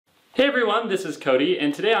Hey everyone, this is Cody,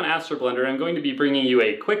 and today on AstroBlender I'm going to be bringing you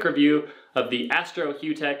a quick review of the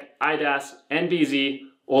AstroBlender IDAS NBZ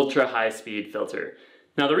Ultra High Speed filter.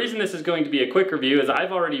 Now the reason this is going to be a quick review is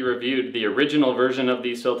I've already reviewed the original version of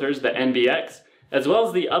these filters, the NBX, as well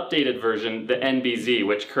as the updated version, the NBZ,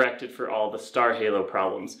 which corrected for all the star halo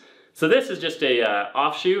problems. So this is just a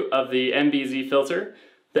offshoot of the NBZ filter.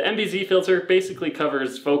 The NBZ filter basically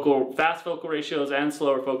covers fast focal ratios and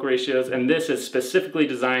slower focal ratios, and this is specifically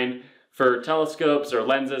designed for telescopes or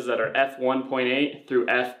lenses that are f1.8 through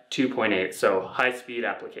f2.8, so high speed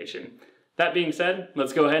application. That being said,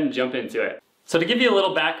 let's go ahead and jump into it. So to give you a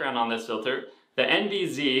little background on this filter, the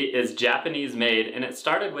NBZ is Japanese made and it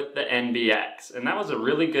started with the NBX, and that was a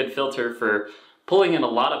really good filter for pulling in a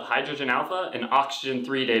lot of hydrogen alpha and oxygen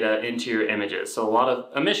 3 data into your images, so a lot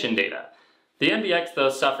of emission data. The NBX though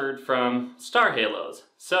suffered from star halos,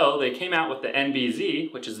 so they came out with the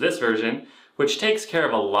NBZ, which is this version, which takes care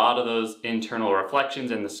of a lot of those internal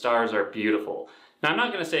reflections, and the stars are beautiful. Now I'm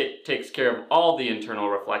not going to say it takes care of all the internal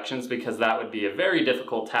reflections because that would be a very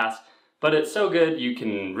difficult task, but it's so good you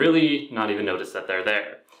can really not even notice that they're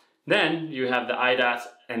there. Then you have the IDAS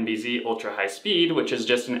NBZ Ultra High Speed, which is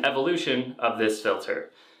just an evolution of this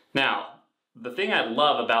filter. Now, the thing I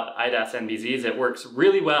love about the IDAS NBZ is it works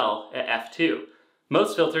really well at f2.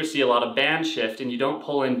 Most filters see a lot of band shift and you don't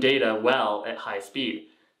pull in data well at high speed.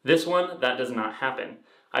 This one, that does not happen.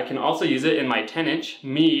 I can also use it in my 10-inch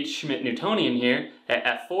Meade Schmidt-Newtonian here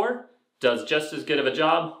at f4, does just as good of a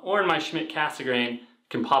job, or in my Schmidt-Cassegrain,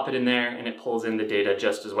 can pop it in there and it pulls in the data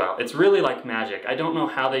just as well. It's really like magic. I don't know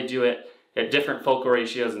how they do it at different focal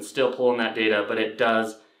ratios and still pull in that data, but it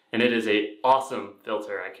does. And it is an awesome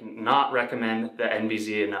filter. I cannot recommend the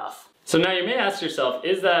NBZ enough. So now you may ask yourself,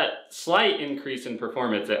 is that slight increase in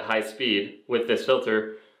performance at high speed with this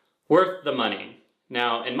filter worth the money?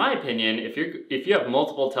 Now, in my opinion, if you have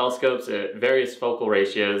multiple telescopes at various focal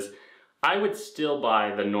ratios, I would still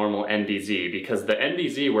buy the normal NBZ because the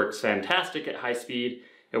NBZ works fantastic at high speed.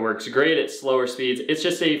 It works great at slower speeds. It's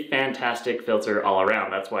just a fantastic filter all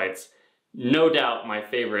around. That's why it's no doubt my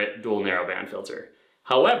favorite dual narrowband filter.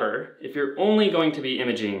 However, if you're only going to be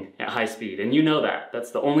imaging at high speed, and you know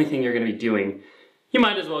that's the only thing you're going to be doing, you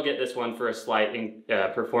might as well get this one for a slight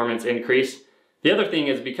performance increase. The other thing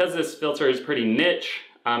is because this filter is pretty niche,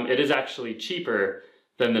 it is actually cheaper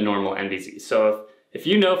than the normal NBZ. So if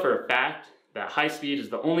you know for a fact that high speed is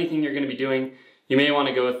the only thing you're going to be doing, you may want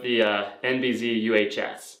to go with the NBZ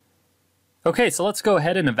UHS. Okay, so let's go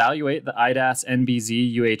ahead and evaluate the IDAS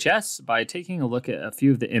NBZ UHS by taking a look at a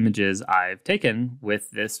few of the images I've taken with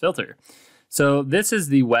this filter. So this is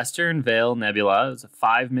the Western Veil Nebula. It's a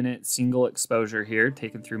 5-minute single exposure here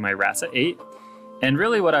taken through my RASA 8. And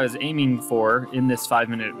really what I was aiming for in this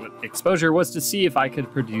 5-minute exposure was to see if I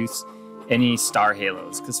could produce any star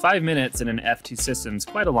halos, because 5 minutes in an f2 system is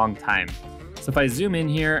quite a long time. So if I zoom in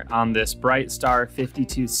here on this bright star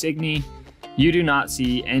 52 Cygni, you do not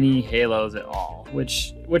see any halos at all,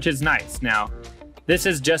 which is nice. Now, this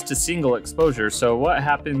is just a single exposure, so what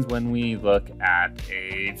happens when we look at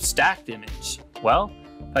a stacked image? Well,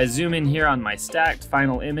 if I zoom in here on my stacked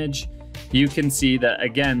final image, you can see that,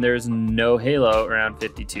 again, there's no halo around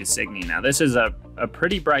 52 Cygni. Now, this is a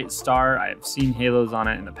pretty bright star. I have seen halos on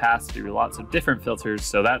it in the past through lots of different filters,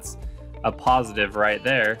 so that's a positive right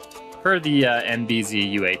there for the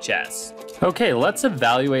NBZ UHS. Okay, let's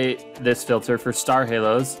evaluate this filter for star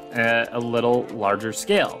halos at a little larger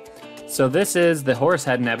scale. So this is the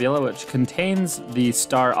Horsehead Nebula, which contains the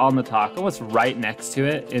star Alnitak almost right next to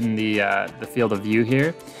it in the field of view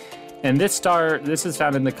here. And this star, this is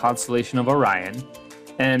found in the constellation of Orion.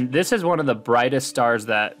 And this is one of the brightest stars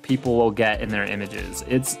that people will get in their images.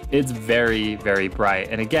 It's very, very bright.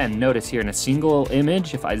 And again, notice here in a single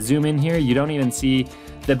image, if I zoom in here, you don't even see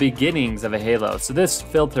the beginnings of a halo. So this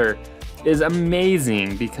filter is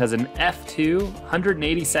amazing because an f2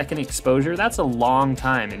 180-second exposure, that's a long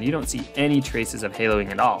time and you don't see any traces of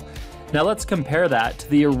haloing at all. Now let's compare that to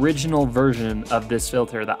the original version of this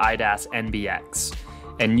filter, the IDAS NBX.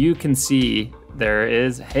 And you can see there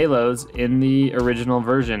is halos in the original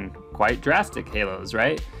version, quite drastic halos,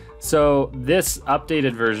 right? So this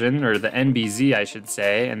updated version, or the NBZ I should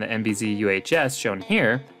say, and the NBZ UHS shown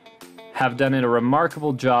here, have done a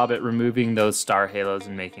remarkable job at removing those star halos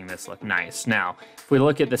and making this look nice. Now, if we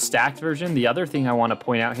look at the stacked version, the other thing I want to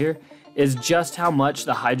point out here is just how much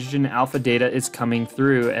the hydrogen alpha data is coming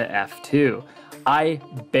through at f2. I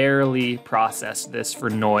barely processed this for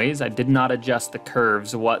noise. I did not adjust the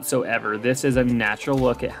curves whatsoever. This is a natural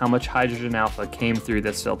look at how much hydrogen alpha came through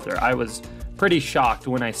this filter. I was pretty shocked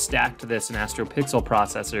when I stacked this in AstroPixel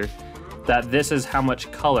processor that this is how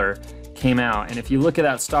much color came out. And if you look at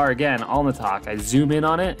that star again, Alnitak, I zoom in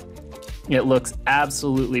on it, it looks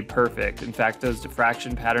absolutely perfect. In fact, those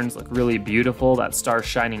diffraction patterns look really beautiful. That star's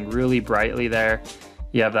shining really brightly there.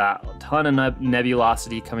 You have that ton of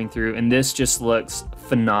nebulosity coming through, and this just looks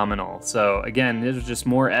phenomenal. So again, this is just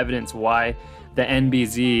more evidence why the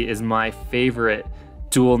NBZ is my favorite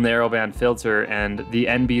dual narrowband filter, and the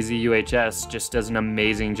NBZ UHS just does an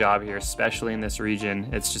amazing job here, especially in this region.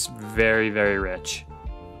 It's just very, very rich.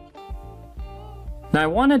 Now I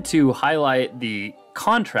wanted to highlight the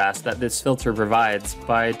contrast that this filter provides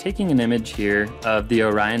by taking an image here of the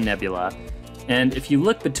Orion Nebula. And if you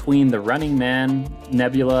look between the Running Man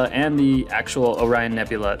Nebula and the actual Orion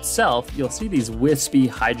Nebula itself, you'll see these wispy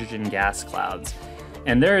hydrogen gas clouds.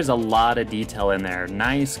 And there is a lot of detail in there.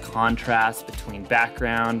 Nice contrast between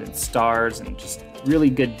background and stars, and just really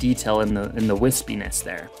good detail in the wispiness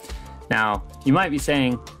there. Now, you might be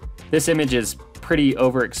saying, this image is pretty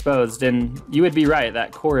overexposed, and you would be right,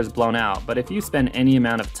 that core is blown out. But if you spend any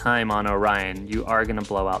amount of time on Orion, you are gonna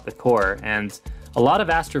blow out the core. And a lot of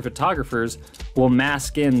astrophotographers will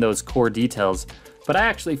mask in those core details. But I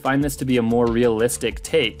actually find this to be a more realistic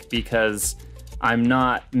take, because I'm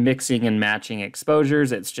not mixing and matching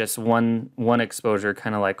exposures. It's just one exposure,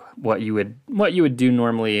 kind of like what you would do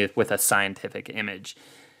normally with a scientific image.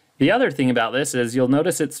 The other thing about this is you'll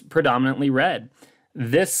notice it's predominantly red.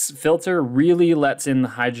 This filter really lets in the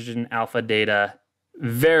hydrogen alpha data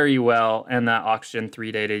very well, and that oxygen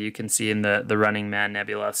 3 data you can see in the Running Man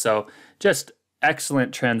Nebula. So just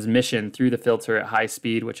excellent transmission through the filter at high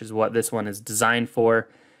speed, which is what this one is designed for.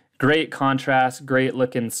 Great contrast, great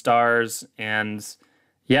looking stars, and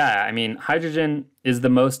yeah, I mean, hydrogen is the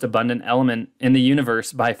most abundant element in the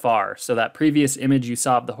universe by far. So that previous image you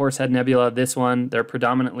saw of the Horsehead Nebula, this one, they're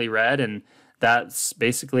predominantly red, and that's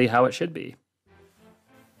basically how it should be.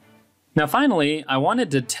 Now finally, I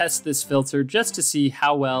wanted to test this filter just to see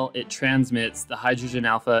how well it transmits the hydrogen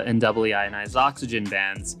alpha and doubly ionized oxygen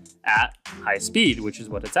bands at high speed, which is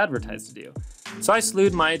what it's advertised to do. So I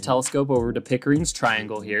slewed my telescope over to Pickering's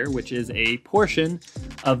Triangle here, which is a portion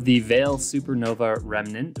of the Veil supernova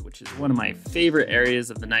remnant, which is one of my favorite areas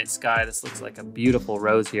of the night sky. This looks like a beautiful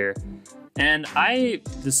rose here. And I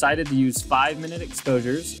decided to use 5-minute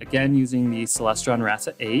exposures, again using the Celestron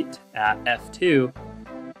RASA 8 at f2,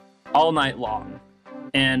 all night long.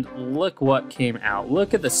 And look what came out.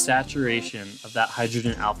 Look at the saturation of that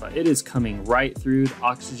hydrogen alpha. It is coming right through. The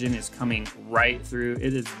oxygen is coming right through.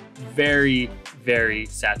 It is very, very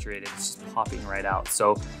saturated. It's just popping right out.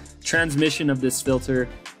 So transmission of this filter,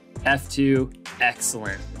 f2,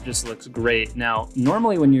 excellent. It just looks great. Now,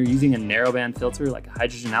 normally when you're using a narrowband filter, like a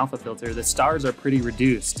hydrogen alpha filter, the stars are pretty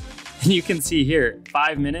reduced. And you can see here,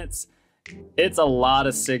 5 minutes, it's a lot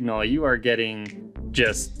of signal. You are getting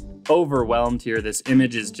just overwhelmed here. This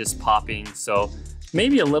image is just popping. So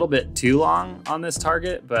maybe a little bit too long on this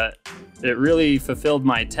target, but it really fulfilled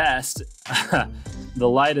my test. The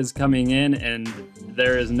light is coming in and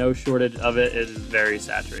there is no shortage of it. It is very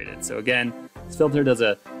saturated. So again, this filter does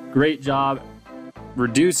a great job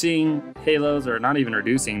reducing halos, or not even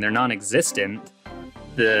reducing, they're non-existent.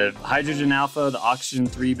 The hydrogen alpha, the oxygen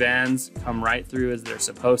 3 bands come right through as they're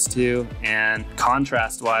supposed to, and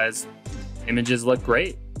contrast wise, images look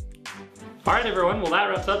great. Alright everyone, well that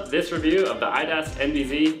wraps up this review of the IDAS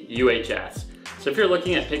NBZ UHS. So if you're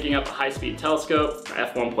looking at picking up a high-speed telescope,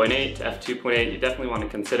 f1.8 to f2.8, you definitely want to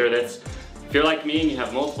consider this. If you're like me and you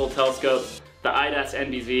have multiple telescopes, the IDAS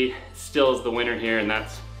NBZ still is the winner here, and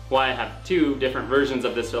that's why I have 2 different versions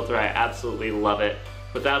of this filter. I absolutely love it.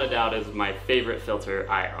 Without a doubt, it is my favorite filter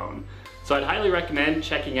I own. So I'd highly recommend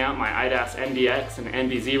checking out my IDAS NBX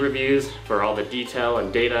and NBZ reviews for all the detail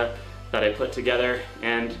and data that I put together.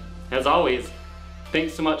 And as always,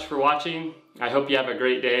 thanks so much for watching. I hope you have a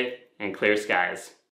great day and clear skies.